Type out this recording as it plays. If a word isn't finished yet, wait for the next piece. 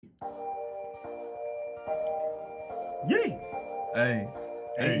Yay! Hey,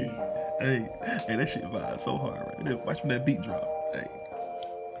 hey, hey, hey, that shit vibe so hard right there. Watch when that beat drop. Hey.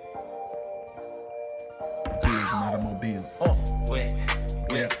 Cheers from automobile. Wet,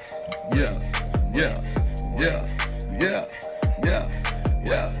 Yeah, yeah, yeah, yeah, yeah, yeah,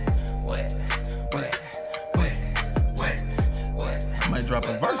 yeah. wet, Wet, wet, wet. wet. I might drop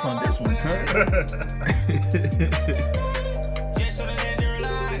a verse on this one, cuz. Just tryna change your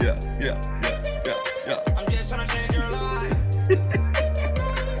life. Yeah, yeah, yeah, yeah, yeah. I'm just tryna change your life.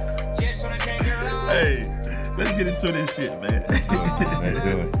 Just tryna change your life. Hey, let's get into this shit, man. Let's do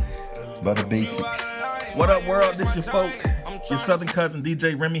it. About the basics. What up, world? This your folk, your southern cousin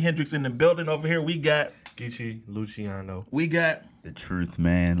DJ Remy Hendrix in the building. Over here, we got. Geechee Luciano. The truth,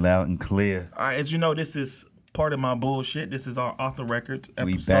 man. Loud and clear. All right, as you know, this is part of my bullshit. This is our Author Records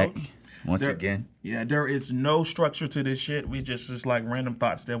We episode. back once There- again. Yeah, there is no structure to this shit. We just like random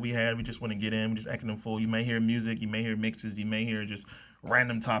thoughts that we had. We just want to get in. We just acting them full. You may hear music. You may hear mixes. You may hear just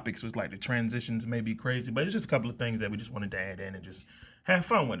random topics. It's like the transitions may be crazy, but it's just a couple of things that we just wanted to add in and just have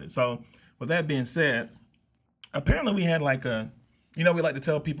fun with it. So, with that being said, apparently we had like a, we like to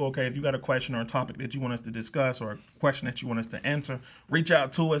tell people, okay, if you got a question or a topic that you want us to discuss or a question that you want us to answer, reach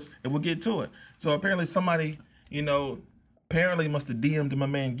out to us and we'll get to it. So apparently somebody, apparently must have DM'd my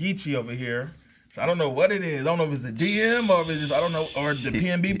man Geechee over here. So I don't know what it is. I don't know if it's a DM or if it's just, I don't know, or the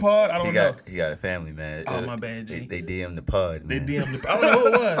PNB pod. I don't know. He got a family, man. Oh, my bad, G. They DM the pod, They man. DM'd I don't know who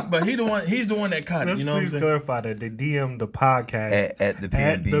it was, but he's the one that caught it. Let's You know what I'm please saying? clarify that they DM the podcast At the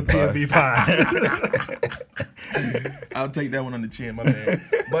PNB the pod. PNB pod. I'll take that one on the chin, my man.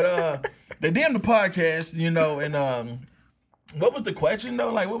 But they damn the podcast, and what was the question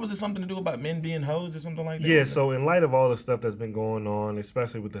though? Like, what was it something to do about men being hoes or something like that? Yeah, so in light of all the stuff that's been going on,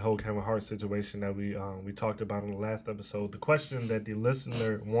 especially with the whole Kevin Hart situation that we talked about in the last episode, the question that the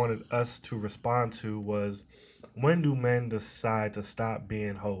listener wanted us to respond to was, when do men decide to stop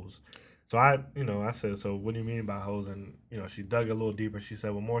being hoes? So I said, so what do you mean by hoes? And, she dug a little deeper. She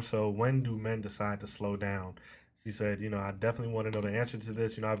said, well, more so, when do men decide to slow down? She said, I definitely want to know the answer to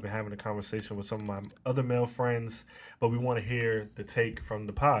this. I've been having a conversation with some of my other male friends, but we want to hear the take from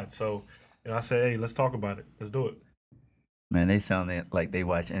the pod. So, I said, hey, let's talk about it. Let's do it. Man, they sound like they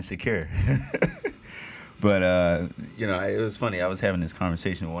watch Insecure. But, it was funny. I was having this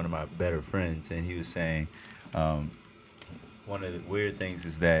conversation with one of my better friends, and he was saying one of the weird things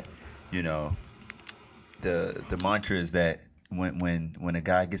is that, the mantra is that when a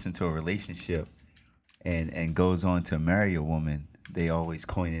guy gets into a relationship and goes on to marry a woman, they always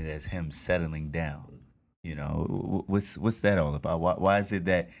coin it as him settling down. What's that all about? Why is it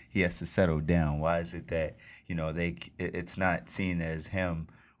that he has to settle down? Why is it that it's not seen as him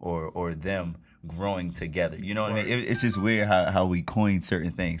or them growing together? You know what I mean? It's just weird how we coin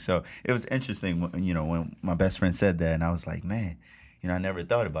certain things. So it was interesting when my best friend said that, and I was like, man, I never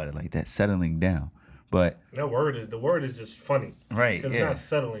thought about it like that, settling down. But The word is just funny. right, Because yeah, it's not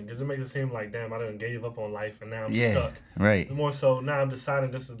settling. Because it makes it seem like, damn, I done gave up on life and now I'm yeah, stuck. right. More so, now I'm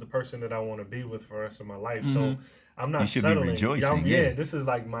deciding this is the person that I want to be with for the rest of my life. So I'm not You should be settling. rejoicing, Yeah, yeah. this is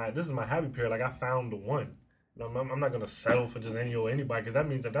my happy period. Like, I found the one. I'm not gonna settle for just anybody, because that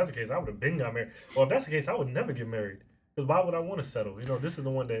means if that's the case, I would have been got married. Or if that's the case, I would never get married. Because why would I want to settle? This is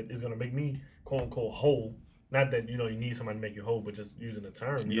the one that is gonna make me quote unquote whole. Not that you need somebody to make you whole, but just using the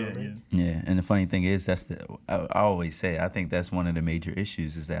term. You know what I mean? Yeah, and the funny thing is, I always say, I think that's one of the major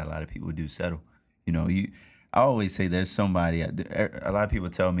issues is that a lot of people do settle. I always say there's somebody. A lot of people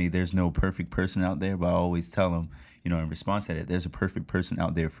tell me there's no perfect person out there, but I always tell them, in response to that, there's a perfect person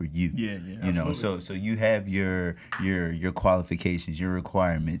out there for you. Yeah, absolutely. So you have your qualifications, your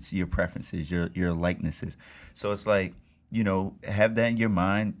requirements, your preferences, your likenesses. So it's like, have that in your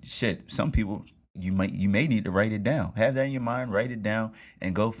mind. Shit, some people. You may need to write it down. Have that in your mind, write it down,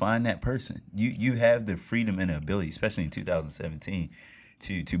 and go find that person. You have the freedom and the ability, especially in 2017,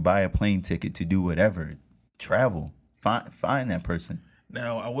 to buy a plane ticket, to do whatever, travel, find that person.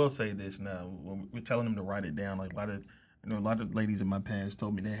 Now, I will say this. Now, when we're telling them to write it down, like a lot of ladies in my past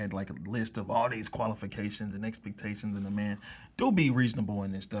told me they had like a list of all these qualifications and expectations in a man. Do be reasonable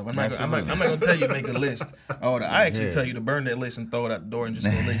in this stuff. I'm not gonna tell you to make a list. I actually tell you to burn that list and throw it out the door and just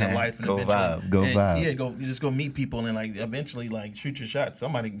go live your life and Go vibe. Yeah, just go meet people and like eventually like shoot your shot.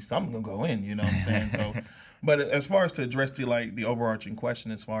 Something gonna go in. You know what I'm saying? So. But as far as to address the overarching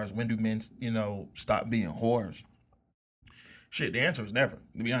question, as far as when do men stop being whores? Shit, the answer is never.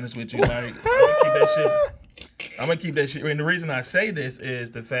 To be honest with you, like keep that shit. I'm gonna keep that shit. And the reason I say this is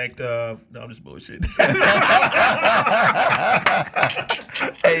the fact of no, I'm just bullshit.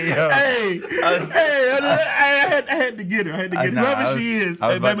 Hey, yo. I had to get her. I had to get her. Nah, Whoever she is. I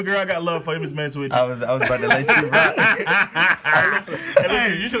was Hey, baby girl, I got love for you. Miss Mess with you. I was about to let you rock. Listen,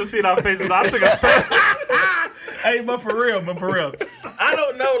 you should have seen our faces. I took a step. Hey, but for real. I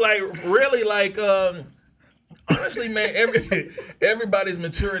don't know, like, really, like, honestly, man, everybody's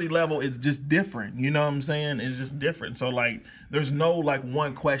maturity level is just different. You know what I'm saying? It's just different. So, like, there's no, like,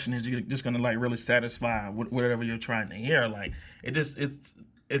 one question is just going to, like, really satisfy whatever you're trying to hear. Like,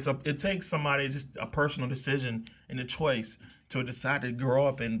 it takes somebody, just a personal decision and a choice to decide to grow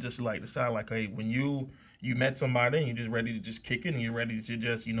up and just, like, decide, like, hey, when you met somebody and you're just ready to just kick it and you're ready to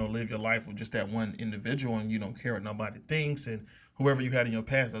just, live your life with just that one individual and you don't care what nobody thinks and whoever you had in your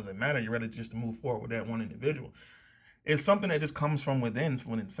past doesn't matter. You're ready just to move forward with that one individual. It's something that just comes from within,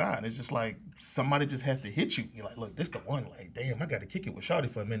 from inside. It's just like somebody just has to hit you. You're like, look, this the one. Like, damn, I got to kick it with Shawty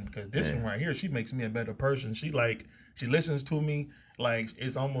for a minute because this one right here, she makes me a better person. She listens to me. Like,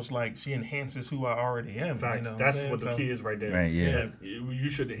 it's almost like she enhances who I already am. Facts. You know That's what the key is right there. Right, yeah. You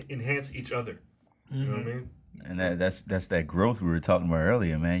should enhance each other. You know what I mean? And that's that growth we were talking about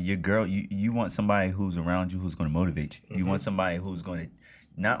earlier, man. Your girl, you want somebody who's around you who's going to motivate you. You want somebody who's going to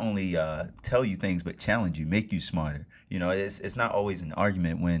not only tell you things but challenge you, make you smarter. It's not always an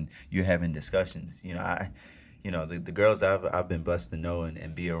argument when you're having discussions. The girls I've been blessed to know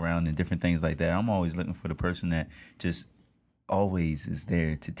and be around and different things like that. I'm always looking for the person that just always is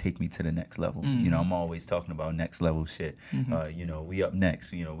there to take me to the next level. I'm always talking about next level shit. We up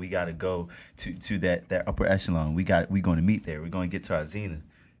next. We got to go to that upper echelon. We're going to meet there. We're going to get to our zenith.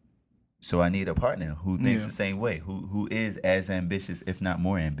 So I need a partner who thinks the same way, who is as ambitious, if not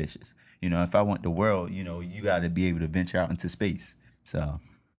more ambitious. If I want the world, you got to be able to venture out into space. So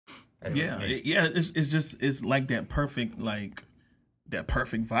it's like that perfect vibe. You're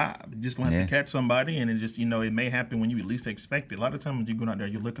just gonna have to catch somebody, and it just it may happen when you at least expect it. A lot of times when you go out there,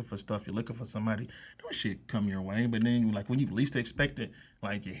 you're looking for stuff, you're looking for somebody, no shit come your way. But then like when you least expect it,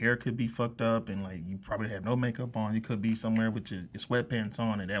 like your hair could be fucked up, and like you probably have no makeup on. You could be somewhere with your sweatpants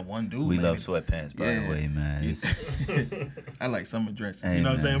on, and that one dude. We love sweatpants, by the way, man. I like summer dresses. Hey, you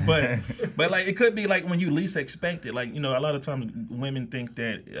know what I'm saying? But like it could be like when you least expect it. Like a lot of times women think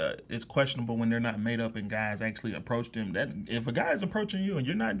that it's questionable when they're not made up and guys actually approach them. That if a guy is approaching you and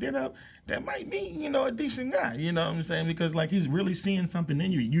you're not dead up, that might be a decent guy. You know what I'm saying? Because like he's really seeing something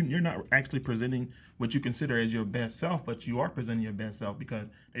in you. You're not actually presenting what you consider as your best self, but you are presenting your best self because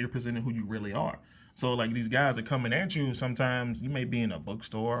you're presenting who you really are. So like these guys are coming at you. Sometimes you may be in a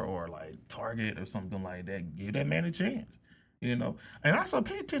bookstore or like Target or something like that. Give that man a chance, And also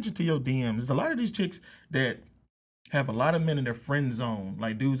pay attention to your DMs. There's a lot of these chicks that have a lot of men in their friend zone.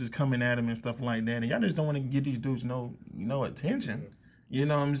 Like dudes is coming at them and stuff like that. And y'all just don't want to give these dudes no attention. You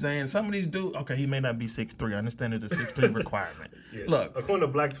know what I'm saying? Some of these dudes, okay, he may not be 6'3". I understand there's a 6'3" requirement. Look. According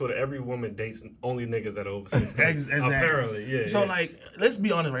to Black Twitter, every woman dates only niggas that are over 6'3". Exactly. Apparently, yeah. So, like, let's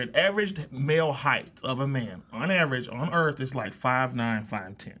be honest, right? Average male height of a man, on average, on Earth, is like 5'9",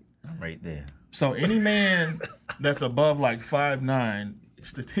 5'10". I'm right there. So, any man that's above like 5'9",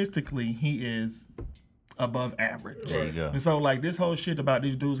 statistically, he is above average. There you go. And so, like, this whole shit about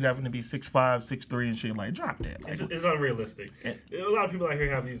these dudes having to be 6'5", 6'3", and shit, like, drop that. Like, it's unrealistic. A lot of people out here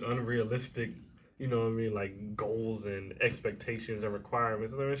have these unrealistic, like goals and expectations and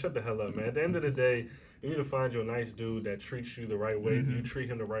requirements. I mean, shut the hell up, man. At the end of the day, you need to find your nice dude that treats you the right way. You treat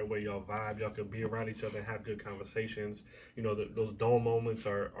him the right way, y'all vibe. Y'all can be around each other and have good conversations. Those dull moments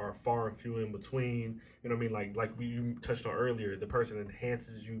are far and few in between. You know what I mean? Like you touched on earlier, the person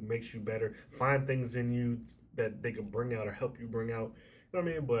enhances you, makes you better, find things in you that they can bring out or help you bring out. You know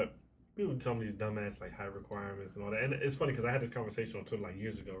what I mean? But people tell me these dumbass like high requirements and all that. And it's funny because I had this conversation on Twitter like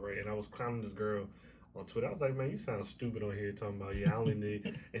years ago, right? And I was clowning this girl on Twitter. I was like, man, you sound stupid on here talking about, I only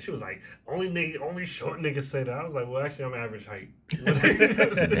need. And she was like, only short niggas say that. I was like, well, actually, I'm average height. You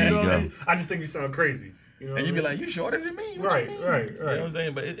know what I mean? I just think you sound crazy. And you'd be like, you shorter than me? Right. You know what I'm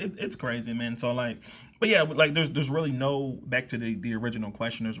saying? But it's crazy, man. So like, but yeah, like there's really no, back to the original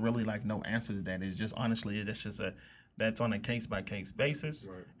question, there's really like no answer to that. It's just, honestly, that's on a case-by-case basis.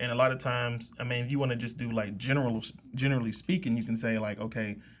 Right. And a lot of times, I mean, if you want to just do like generally speaking, you can say like,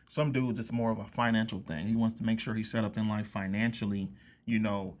 okay, some dudes, it's more of a financial thing. He wants to make sure he's set up in life financially,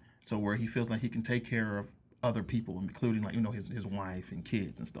 so where he feels like he can take care of other people, including like, his wife and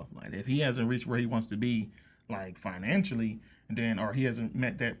kids and stuff like that. If he hasn't reached where he wants to be, like financially, or he hasn't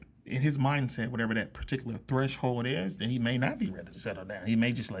met that in his mindset, whatever that particular threshold is, then he may not be ready to settle down. He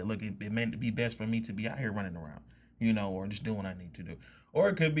may just like, look, it may be best for me to be out here running around, or just doing what I need to do. Or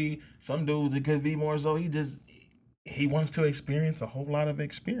it could be some dudes, it could be more so he just he wants to experience a whole lot of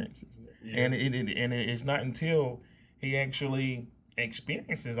experiences, and it's not until he actually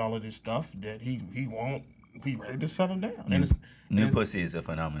experiences all of this stuff that he won't be ready to settle down. And New pussy is a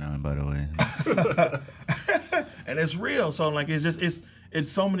phenomenon, by the way. and it's real. So like it's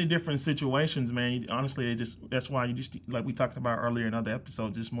so many different situations, man. Honestly, that's why you just, like we talked about earlier in other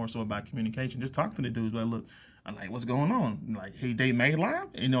episodes, just more so about communication. Just talk to the dudes. Like, look, I'm like, what's going on? Like, hey, they may lie.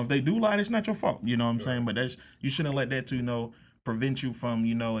 You know, if they do lie, it's not your fault. You know what I'm saying? But you shouldn't let that prevent you from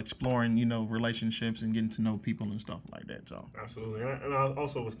exploring relationships and getting to know people and stuff like that. So Absolutely. And I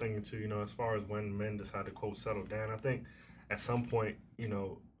also was thinking too, as far as when men decide to quote settle down, I think at some point,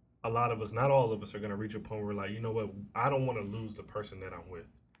 a lot of us, not all of us, are going to reach a point where, like, you know what, I don't want to lose the person that I'm with.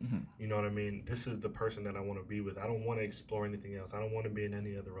 Mm-hmm. You know what I mean? This is the person that I want to be with. I don't want to explore anything else. I don't want to be in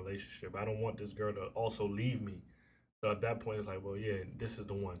any other relationship. I don't want this girl to also leave me. So at that point, it's like, well, yeah, this is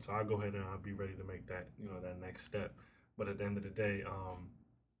the one. So I'll go ahead and I'll be ready to make that, that next step. But at the end of the day,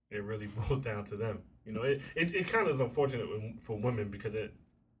 it really boils down to them. It kind of is unfortunate for women because it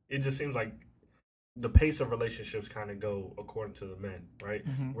just seems like the pace of relationships kind of go according to the men, right?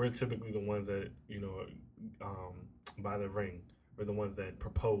 Mm-hmm. We're typically the ones that, buy the ring. We're the ones that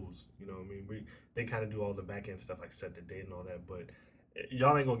propose, what I mean? They kind of do all the back end stuff, like set the date and all that, but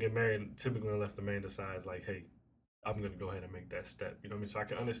y'all ain't gonna get married typically unless the man decides, like, hey, I'm gonna go ahead and make that step. You know what I mean? So I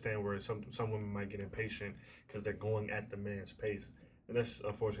can understand where some women might get impatient because they're going at the man's pace, and that's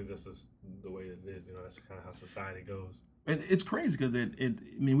unfortunately just the way it is. That's kind of how society goes. It's crazy because I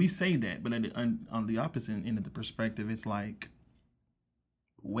mean, we say that, but on the opposite end of the perspective, it's like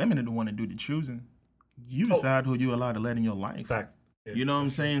women are the one that do the choosing. You decide who you allow to let in your life. Fact. Yeah, you know what I'm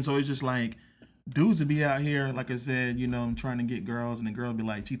saying? So it's just like dudes would be out here, like I said, I'm trying to get girls, and the girl would be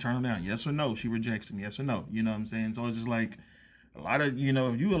like, she turn them down, yes or no. She rejects them, yes or no. You know what I'm saying? So it's just like a lot of,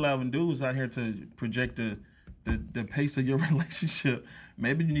 if you allowing dudes out here to project the pace of your relationship,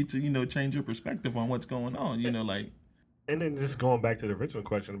 maybe you need to, change your perspective on what's going on. Like. And then just going back to the original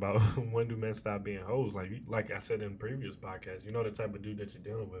question about when do men stop being hoes, like I said in previous podcasts, the type of dude that you're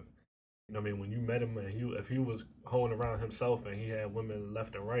dealing with. I mean, when you met him, and if he was hoeing around himself and he had women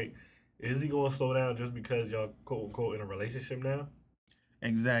left and right, is he going to slow down just because y'all quote unquote in a relationship now?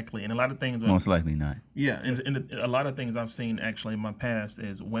 Exactly, and a lot of things. Most likely not. Yeah, and a lot of things I've seen actually in my past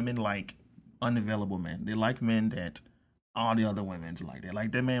is women like unavailable men. They like men that all the other women's like that.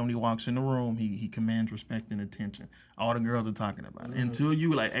 Like that man, when he walks in the room, he commands respect and attention. All the girls are talking about it. Until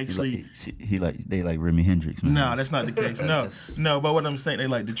you actually, they like Remy Hendrix. Man. No, that's not the case. No. But what I'm saying, they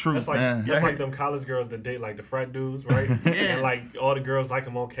like the truth. That's like them college girls that date like the frat dudes, right? Yeah. And like all the girls like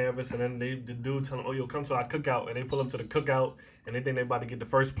them on campus, and then the dude tell them, "Oh, yo, come to our cookout," and they pull up to the cookout, and they think they about to get the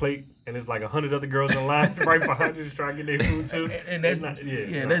first plate, and it's like 100 other girls in line right behind you just trying to get their food too. And that's not,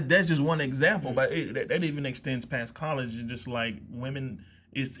 that's just one example, but that even extends past college. It's just like women,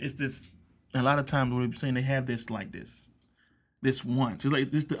 it's this. A lot of times we've seen they have this want. It's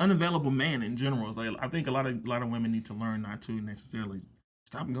like this the unavailable man in general. It's like I think a lot of women need to learn not to necessarily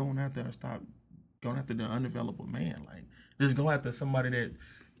stop going out there, stop going after the unavailable man. Like just go after somebody that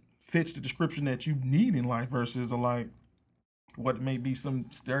fits the description that you need in life versus what may be some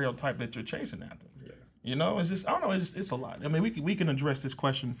stereotype that you're chasing after. Yeah. It's just I don't know. It's a lot. I mean, we can address this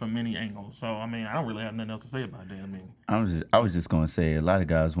question from many angles. So I mean, I don't really have nothing else to say about that. I mean, I was just gonna say a lot of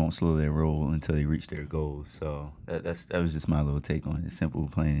guys won't slow their roll until they reach their goals. So that was just my little take on it. Simple,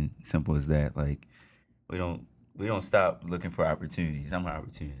 plain, simple as that. Like we don't stop looking for opportunities. I'm an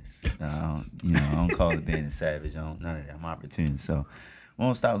opportunist. I don't call it being a savage. None of that. I'm an opportunist. So we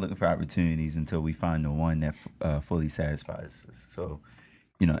won't stop looking for opportunities until we find the one that fully satisfies us. So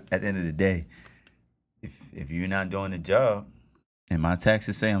at the end of the day. If you're not doing the job, and my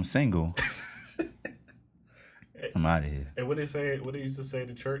taxes say I'm single, I'm out of here. And what they used to say in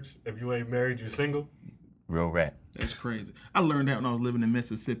the church, if you ain't married, you're single. Real rap. That's crazy. I learned that when I was living in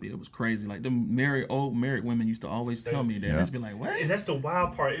Mississippi. It was crazy. Like the old married women used to always tell me that. Yeah. They'd just be like, "What?" And that's the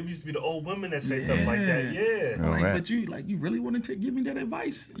wild part. It used to be the old women that say stuff like that. Yeah. Real rap. But you really want to give me that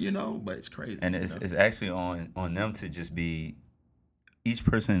advice, But it's crazy. And it's actually on them to just be. Each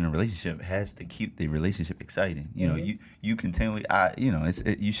person in a relationship has to keep the relationship exciting. You continually,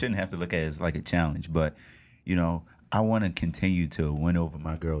 you shouldn't have to look at it as like a challenge, but, I want to continue to win over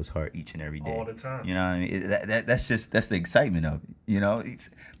my girl's heart each and every day. All the time. You know what I mean? That's the excitement of it.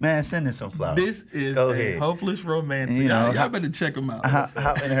 Man, send her some flowers. This is Hopeless Romantic. Y'all better check them out.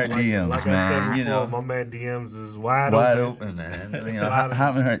 Hop in her DMs, like man. I said before, my man DMs is wide open,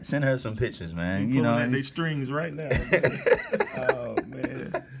 man. Send her some pictures, man. Pulling at their strings right now. Oh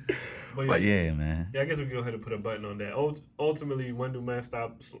man. But yeah, man. Yeah, I guess we can go ahead and put a button on that. Ultimately, when do men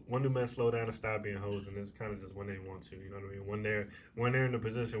stop? When do men slow down and stop being hoes? And it's kind of just when they want to. You know what I mean? When they're in a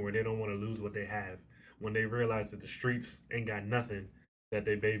position where they don't want to lose what they have. When they realize that the streets ain't got nothing that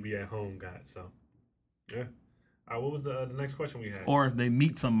they baby at home got. So, yeah. What was the next question we had? Or if they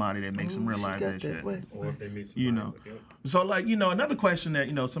meet somebody that makes them Ooh, she realize got that shit. way. Or if they meet somebody. You know. Yep. So like, another question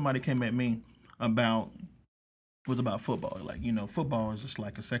that, somebody came at me about was about football. Like, football is just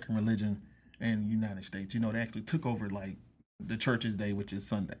like a second religion in the United States. They actually took over like the church's day, which is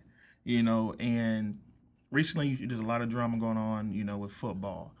Sunday. And recently there's a lot of drama going on, with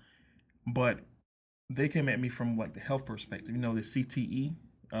football. But they came at me from like the health perspective. The CTE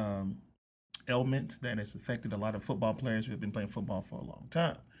ailment that has affected a lot of football players who have been playing football for a long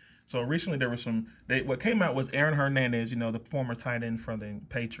time. So recently there was what came out was Aaron Hernandez, the former tight end for the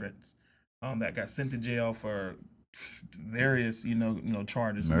Patriots, that got sent to jail for various,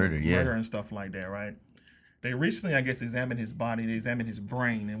 charges, Murder and stuff like that, right? They recently, I guess, examined his body, they examined his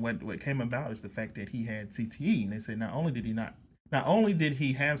brain, and what came about is the fact that he had CTE. And they said not only did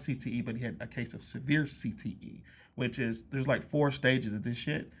he have CTE, but he had a case of severe CTE, which is there's like 4 stages of this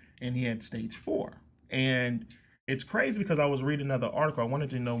shit, and he had stage 4. And it's crazy because I was reading another article. I wanted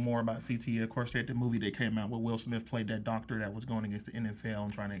to know more about CTE. Of course, they had the movie that came out where Will Smith played that doctor that was going against the NFL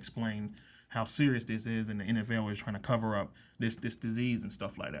and trying to explain how serious this is, and the NFL was trying to cover up this disease and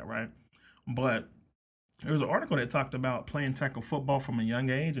stuff like that, right? But there was an article that talked about playing tackle football from a young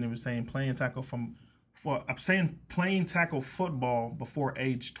age, and it was saying playing tackle football before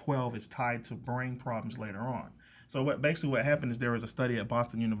age 12 is tied to brain problems later on. So what happened is there was a study at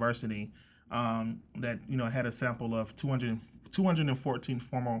Boston University that had a sample of 214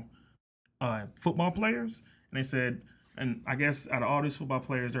 former football players, and they said, and I guess out of all these football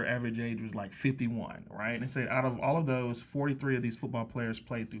players, their average age was like 51, right? And they said out of all of those, 43 of these football players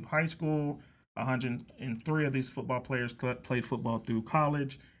played through high school, 103 of these football players played football through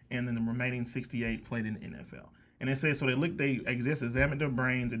college, and then the remaining 68 played in the NFL. And they said, so they examined their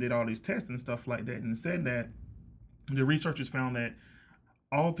brains, and did all these tests and stuff like that, and said that the researchers found that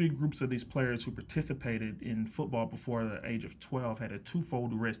all 3 groups of these players who participated in football before the age of 12 had a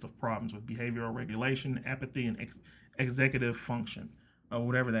 2-fold risk of problems with behavioral regulation, apathy, and executive function, or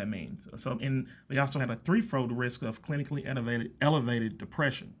whatever that means. So, and they also had a 3-fold risk of clinically elevated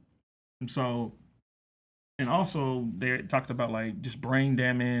depression. And also they talked about like just brain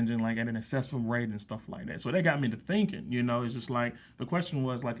damage and like at an excessive rate and stuff like that. So that got me to thinking, it's just like the question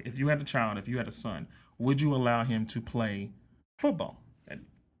was like, if you had a son, would you allow him to play football?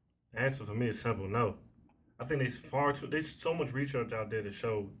 The answer for me is simple: no. I think there's so much research out there to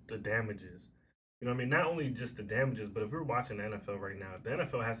show the damages. You know what I mean? Not only just the damages, but if we're watching the NFL right now, the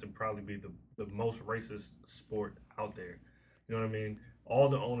NFL has to probably be the most racist sport out there. You know what I mean? All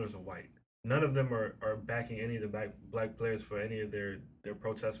the owners are white. None of them are backing any of the black players for any of their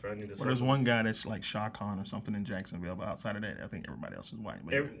protests for any of the. Well, there's one guy that's like Shah Khan or something in Jacksonville, but outside of that, I think everybody else is white.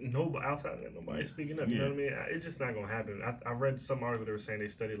 Outside of that, nobody's speaking up. You know what I mean? It's just not gonna happen. I read some article that were saying they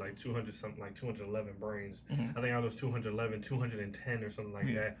studied like 211 brains. Mm-hmm. I think out of those 211, 210 or something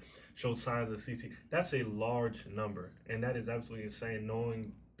like that showed signs of CT. That's a large number, and that is absolutely insane.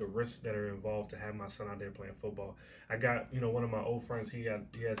 Knowing the risks that are involved to have my son out there playing football. I got, one of my old friends, he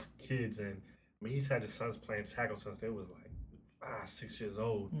has kids, and I mean, he's had his sons playing tackle since they was like 5, 6 years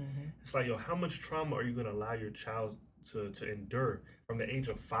old. Mm-hmm. It's like, how much trauma are you going to allow your child to endure from the age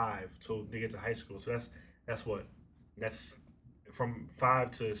of 5 till they get to high school? So that's from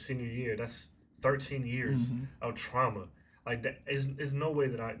 5 to senior year, that's 13 years of trauma. Like, that is no way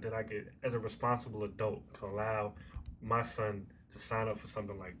that I could, as a responsible adult, to allow my son to sign up for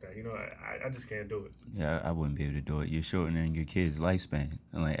something like that. I just can't do it. Yeah, I wouldn't be able to do it. You're shortening your kid's lifespan.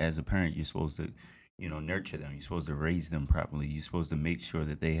 And like as a parent, you're supposed to, nurture them. You're supposed to raise them properly. You're supposed to make sure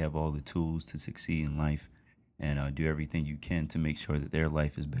that they have all the tools to succeed in life, and do everything you can to make sure that their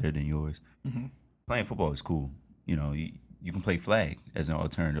life is better than yours. Mm-hmm. Playing football is cool. You can play flag as an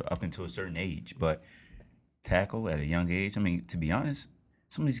alternative up until a certain age, but tackle at a young age, I mean, to be honest,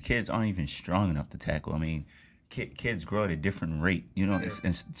 some of these kids aren't even strong enough to tackle. I mean, kids grow at a different rate,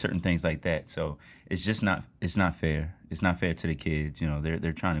 and certain things like that. So it's just not fair. It's not fair to the kids.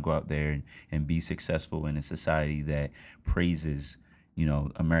 They're trying to go out there and be successful in a society that praises,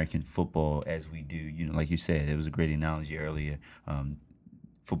 American football as we do. Like you said, it was a great analogy earlier.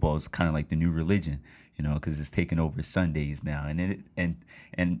 Football is kind of like the new religion, because it's taking over Sundays now,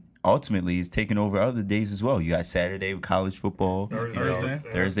 and ultimately it's taking over other days as well. You got Saturday with college football,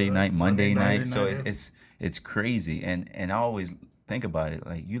 Thursday night, Monday night. So it's crazy, and I always think about it.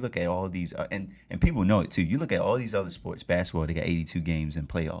 Like you look at all these, and people know it too. You look at all these other sports. Basketball, they got 82 games in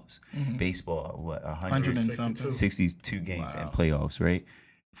playoffs. Baseball, what 100 and 162. something. 62 games in playoffs, right?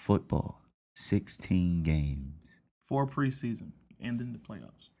 Football, 16 games. 4 preseason and then the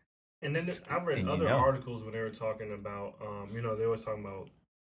playoffs. And then I read And you other know. articles when they were talking about, they were talking about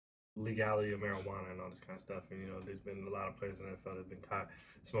legality of marijuana and all this kind of stuff. And, there's been a lot of players in the NFL that have been caught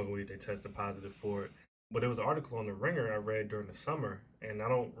smoking weed. They tested positive for it. But there was an article on The Ringer I read during the summer, and I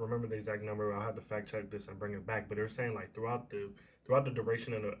don't remember the exact number. I'll have to fact check this and bring it back. But they were saying, like, throughout the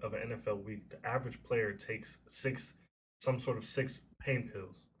duration of an NFL week, the average player takes 6 pain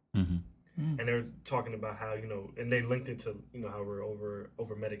pills. Mm-hmm. And they're talking about how, and they linked it to, how we're over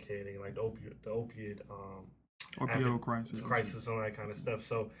medicating, like the opiate Opioid crisis. and all that kind of stuff.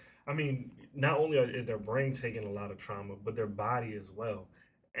 So, I mean, not only is their brain taking a lot of trauma, but their body as well.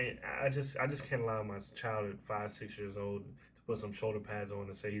 And I just can't allow my child at 5-6 years old to put some shoulder pads on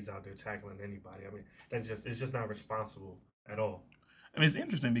and say he's out there tackling anybody. I mean, it's just not responsible at all. I mean, it's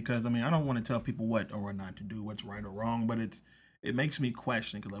interesting because, I mean, I don't want to tell people what or what not to do, what's right or wrong, but it makes me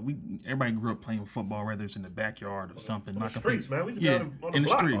question because everybody grew up playing football, whether it's in the backyard or something. On the streets, man. We used to be on the in the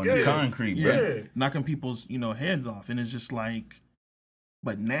block. streets, On the concrete, bro. Yeah. knocking people's heads off, and it's just like.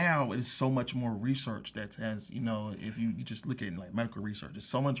 But now it's so much more research that has if you just look at like medical research, there's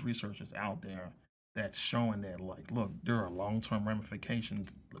so much research that's out there that's showing that like look, there are long-term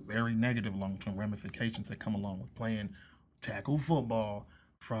ramifications, very negative long-term ramifications that come along with playing tackle football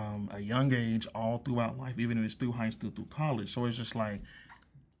from a young age all throughout life, even if it's through high school, through college. So it's just like,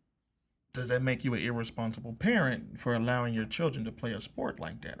 does that make you an irresponsible parent for allowing your children to play a sport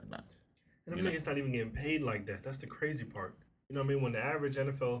like that or not? And I mean, it's not even getting paid like that. That's the crazy part. You know what I mean? When the average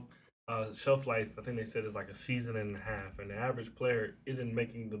NFL shelf life, I think they said is like a season and a half, and the average player isn't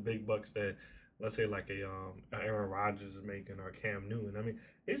making the big bucks that, let's say, like a Aaron Rodgers is making or Cam Newton. I mean,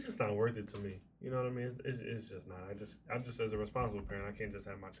 it's just not worth it to me. You know what I mean? It's just not. I just as a responsible parent, I can't just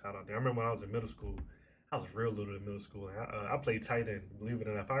have my child out there. I remember when I was in middle school, I was real little in middle school. And I played tight end. Believe it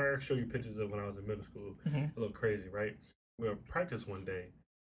or not, if I show you pictures of when I was in middle school, a little crazy, right? We were at practice one day,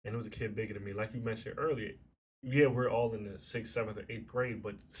 and it was a kid bigger than me, like you mentioned earlier. Yeah, we're all in the 6th, 7th, or 8th grade,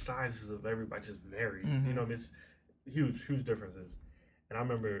 but sizes of everybody just vary. You know, it's huge differences. And I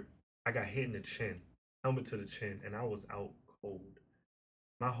remember I got hit in the chin, helmet to the chin, and I was out cold.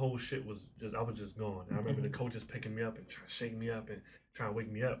 My whole shit was I was just gone. And I remember the coaches picking me up and trying to shake me up and trying to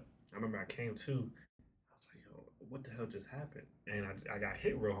wake me up. I remember I came to. I was like, yo, what the hell just happened? And I got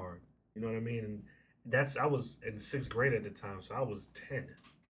hit real hard. You know what I mean? And I was in 6th grade at the time, so I was 10.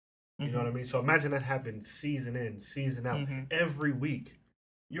 You know what I mean? So imagine that happened season in, season out, every week.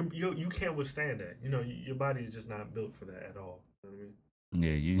 You can't withstand that. You know, your body is just not built for that at all. You know what I mean?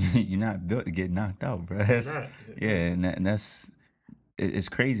 Yeah, you're not built to get knocked out, bro. And that's it's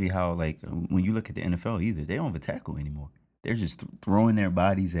crazy how like when you look at the NFL, either they don't have a tackle anymore. They're just throwing their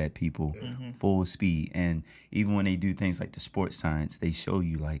bodies at people full speed, and even when they do things like the sports science, they show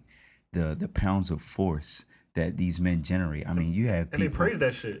you like the pounds of force that these men generate. I mean, you have people, and they praise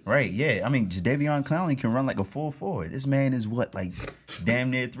that shit. Right, yeah. I mean, Jadeveon Clowney can run like a full forward. This man is what, like damn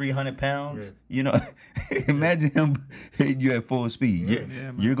near 300 pounds? Yeah. You know, imagine him hitting you at full speed.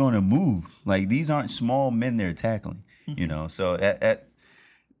 You're going to move. Like, these aren't small men they're tackling, you know? So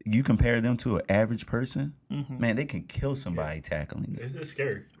you compare them to an average person, man, they can kill somebody tackling them. It's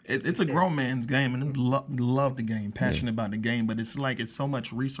scary. It's a grown man's game, and love the game, passionate about the game, but it's like it's so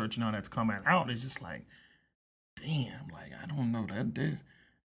much research now that's coming out. It's just like, damn, like I don't know that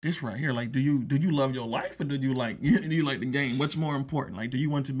this right here. Like, do you love your life or do you like the game? What's more important? Like, do you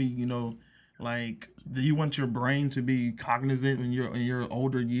want to be, like, do you want your brain to be cognizant in your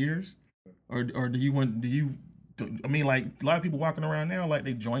older years, or do you? I mean, like a lot of people walking around now, like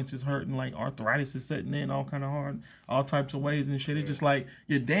their joints is hurting, like arthritis is setting in, all kind of hard, all types of ways and shit. It's just like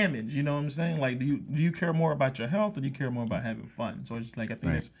you're damaged. You know what I'm saying? Like, do you care more about your health or do you care more about having fun? So it's just like I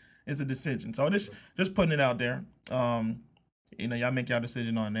think it's a decision. So just putting it out there. Y'all make y'all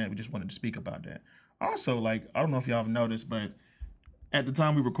decision on that. We just wanted to speak about that. Also, like I don't know if y'all have noticed, but at the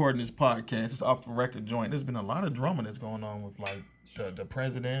time we recording this podcast, it's off the record joint. There's been a lot of drama that's going on with like the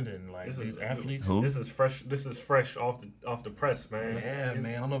president and like these athletes. Who? This is fresh off the press, man. Yeah,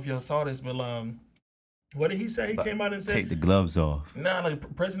 man. I don't know if y'all saw this, but what did he say? He came out and said Take the gloves off. Nah, the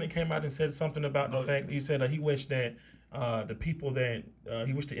president came out and said something about the fact he said he wished that the people that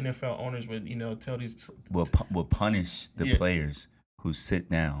he wished the NFL owners would tell these Will punish the players who sit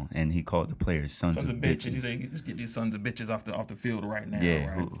down, and he called the players sons of bitches. He said, "Let's get these sons of bitches off the field right now."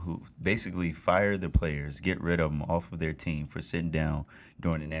 Yeah, right? who basically fire the players, get rid of them off of their team for sitting down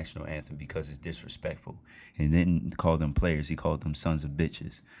during the national anthem because it's disrespectful. And didn't call them players; he called them sons of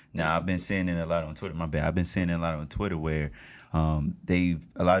bitches. Now I've been seeing it a lot on Twitter. My bad. I've been seeing it a lot on Twitter where a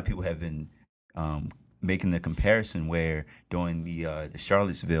lot of people have been making the comparison where during the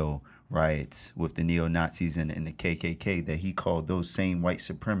Charlottesville riots with the neo-Nazis and the KKK, that he called those same white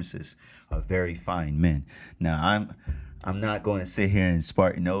supremacists very fine men. Now I'm not going to sit here and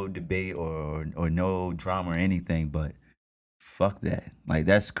spark no debate or no drama or anything, but fuck that. Like,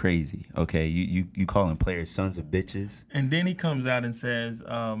 that's crazy. Okay, you calling players sons of bitches? And then he comes out and says,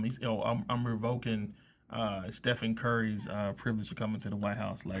 I'm revoking Stephen Curry's privilege of coming to the White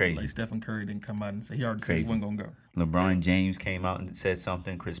House." Crazy. Like Stephen Curry didn't come out and say, he already said he Crazy. wasn't gonna go. LeBron James came out and said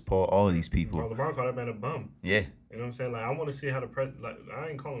something. Chris Paul, all of these people. Bro, LeBron called that man a bum. Yeah, You know what I'm saying? Like, I want to see how the president. Like, I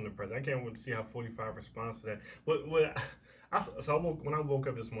ain't calling him the president. I can't wait to see how 45 responds to that. When I woke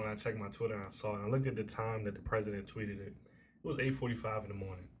up this morning, I checked my Twitter and I saw it. And I looked at the time that the president tweeted it. It was 8:45 in the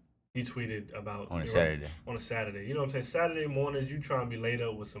morning. He tweeted about on a Saturday. On a Saturday. You know what I'm saying? Saturday mornings, you trying to be laid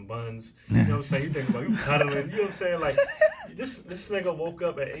up with some buns. You know what I'm saying? You think about you cuddling. You know what I'm saying? Like, this nigga woke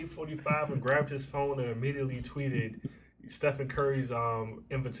up at 8:45 and grabbed his phone and immediately tweeted Stephen Curry's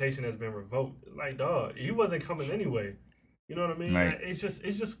invitation has been revoked. Like, dog, he wasn't coming anyway. You know what I mean? Right. Like, it's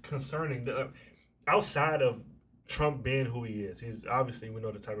just concerning. Outside of Trump being who he is, he's obviously, we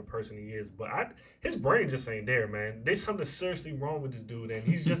know the type of person he is, but his brain just ain't there, man. There's something seriously wrong with this dude, and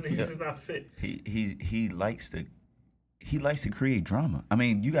he's just not fit. He likes to create drama. I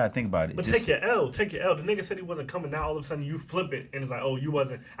mean, you gotta think about it. But take your L. The nigga said he wasn't coming. Now all of a sudden you flip it, and it's like, oh, you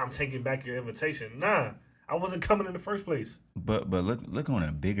wasn't. I'm taking back your invitation. Nah, I wasn't coming in the first place. But look on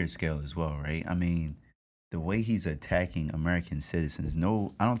a bigger scale as well, right? I mean, the way he's attacking American citizens.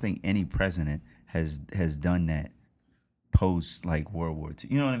 No, I don't think any president has done that post like World War II.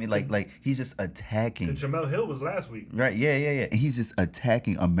 You know what I mean? Like he's just attacking. And Jamel Hill was last week. Right? Yeah. And he's just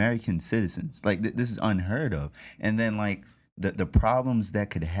attacking American citizens. Like this is unheard of. And then like the problems that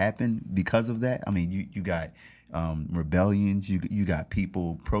could happen because of that. I mean, you got rebellions. You got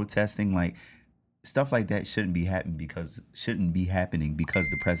people protesting. Like stuff like that shouldn't be happening because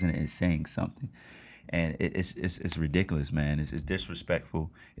the president is saying something. And it's ridiculous, man. It's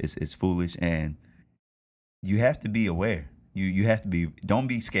disrespectful. It's foolish, and you have to be aware. You have to be. Don't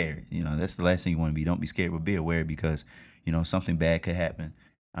be scared. You know, that's the last thing you want to be. Don't be scared, but be aware because something bad could happen.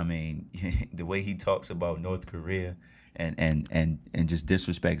 I mean, the way he talks about North Korea and just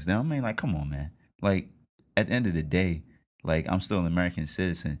disrespects them. I mean, like, come on, man. Like, at the end of the day, like, I'm still an American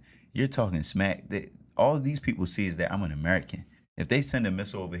citizen. You're talking smack. All these people see is that I'm an American. If they send a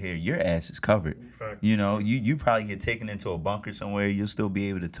missile over here, your ass is covered. Fact. You probably get taken into a bunker somewhere. You'll still be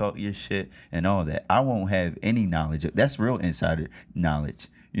able to talk your shit and all that. I won't have any knowledge. That's real insider knowledge.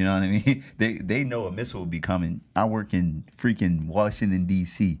 You know what I mean? They know a missile will be coming. I work in freaking Washington,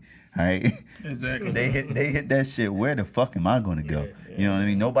 D.C., all right? Exactly. They hit that shit. Where the fuck am I going to go? Yeah. You know what I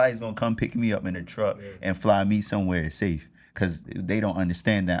mean? Nobody's going to come pick me up in a truck and fly me somewhere safe because they don't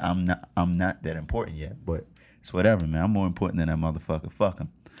understand that I'm not that important yet. But it's whatever, man. I'm more important than that motherfucker. Fuck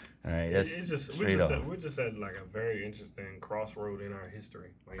him. All right, that's straight off. We're just at like a very interesting crossroad in our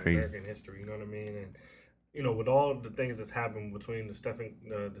history, like Crazy. American history. You know what I mean? And with all the things that's happened between the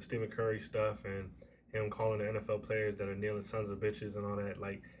Stephen Curry stuff and him calling the NFL players that are kneeling sons of bitches and all that,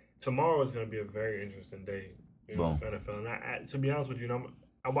 like tomorrow is going to be a very interesting day, for NFL. And I, to be honest with you,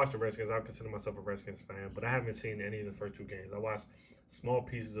 I watch the Redskins. I consider myself a Redskins fan, but I haven't seen any of the first two games. I watched small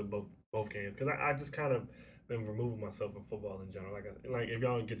pieces of both games because I just kind of been removing myself from football in general. Like if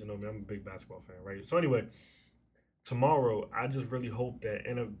y'all don't get to know me, I'm a big basketball fan, right? So anyway, tomorrow I just really hope that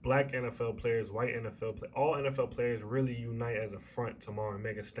black NFL players, white NFL players, all NFL players really unite as a front tomorrow and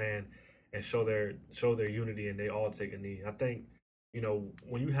make a stand and show their unity, and they all take a knee. I think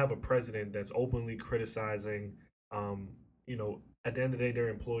when you have a president that's openly criticizing, at the end of the day, they're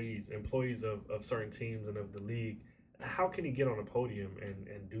employees of certain teams and of the league. How can he get on a podium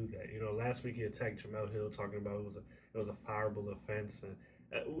and do that? Last week he attacked Jamel Hill, talking about it was a fireable offense, and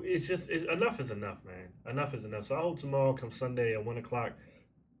it's enough is enough, man. Enough is enough. So I hope tomorrow, come Sunday at 1:00,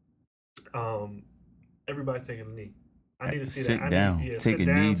 everybody's taking a knee. I need to see sit that. Down, take a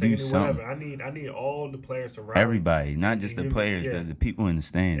knee, do something. Whatever. I need all the players to rally. Everybody, not just the players, the people in the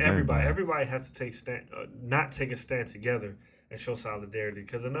stands. Everybody has to not take a stand together and show solidarity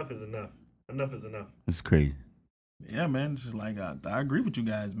because enough is enough. Enough is enough. It's crazy. Yeah, man. It's just like I agree with you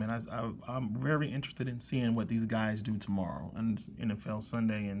guys, man. I'm very interested in seeing what these guys do tomorrow and NFL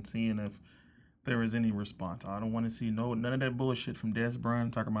Sunday and seeing if there is any response. I don't want to see none of that bullshit from Des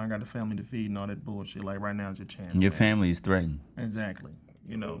Bryant talking about I got a family to feed and all that bullshit. Like right now is your chance. Your man. family is threatened. Exactly.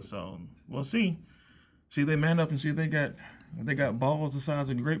 You know, so we'll see. See they man up and see if they got balls the size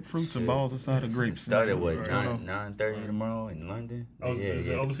of grapefruits and balls the size of grapes. Started what, Right. 9:30 tomorrow in London? Oh, is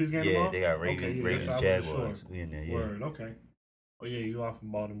it overseas game yeah, tomorrow? they got Okay, Ravens, yeah, Ravens that's what I was Jaguars. sure. We in there, yeah. Word, okay. Oh yeah, you off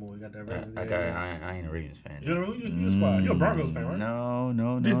from Baltimore. You got that Ravens. I ain't a Ravens fan. You a squad. You're a Broncos fan, right?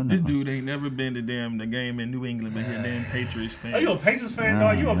 No. This dude ain't never been to the game in New England, but he's a damn Patriots fan. Oh, you a Patriots fan,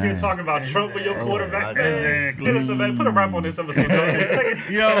 dog? You up here talking about Trump with your quarterback? Exactly. Hey, listen, man, put a rap on this episode.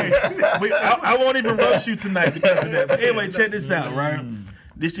 Yo, I won't even roast you tonight because of that. But anyway, check this out, right?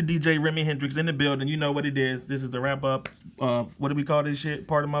 This your DJ Remy Hendrix in the building. You know what it is. This is the wrap up. What do we call this shit?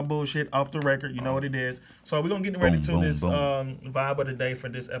 Part of my bullshit off the record. You know what it is. So we're gonna get ready to this vibe of the day for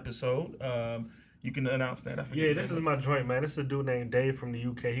this episode. You can announce that. I forget Yeah, the this name is my joint, man. This is a dude named Dave from the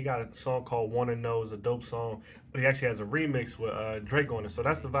UK. He got a song called Wanna Know. It's a dope song. But he actually has a remix with Drake on it. So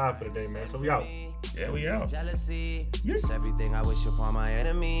that's the vibe for the day, man. So we out. Yeah, we out. Jealousy, it's everything I wish upon my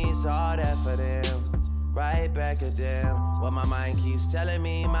enemies. All that for them, right back at them. What my mind keeps telling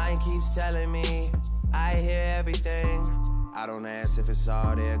me, I hear everything. I don't ask if it's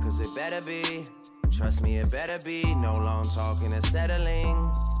all there, cause it better be. Trust me, it better be. No long talking and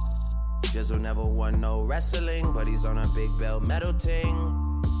settling. Jizzle never won no wrestling, but he's on a big belt metal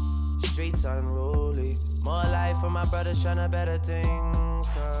ting. Streets unruly. More life for my brothers trying to better things.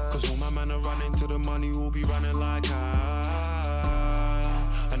 Cause all my man are running to the money, will be running like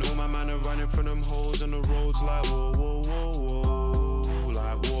I. And all my man are running from them holes on the roads like whoa, whoa, whoa, whoa.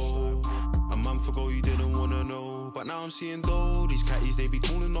 Like whoa. A month ago you didn't wanna know, but now I'm seeing though. These catties, they be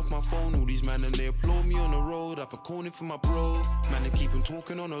calling off my phone. All these man and they applaud me on the road. Up a corner for my bro. Man, they keep on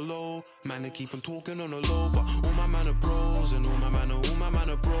talking on the low. Man, they keep on talking on the low. But all my man are bros. And all my man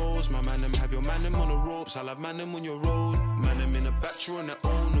are bros. My man them have your man them on the ropes. I'll have man them on your road. Man them in a battle on their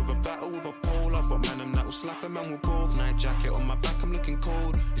own. With a battle with a pole. I've got man them that will slap a man with both. Night jacket on my back, I'm looking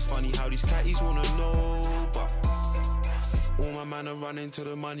cold. It's funny how these catties wanna know. But all my man are running to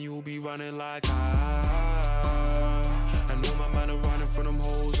the money, will be running like I. And all my man are running from them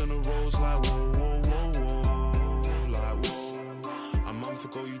holes on the roads like whoa, whoa, whoa, whoa. Like whoa. A month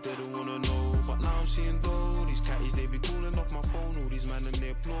ago you didn't wanna know, but now I'm seeing though. These catties, they be calling off my phone. All these man and they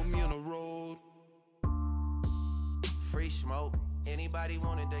applaud me on the road. Free smoke. Anybody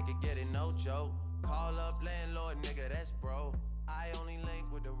want it, they could get it, no joke. Call up landlord, nigga, that's bro. I only link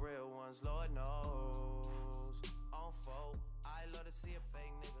with the real ones, Lord knows.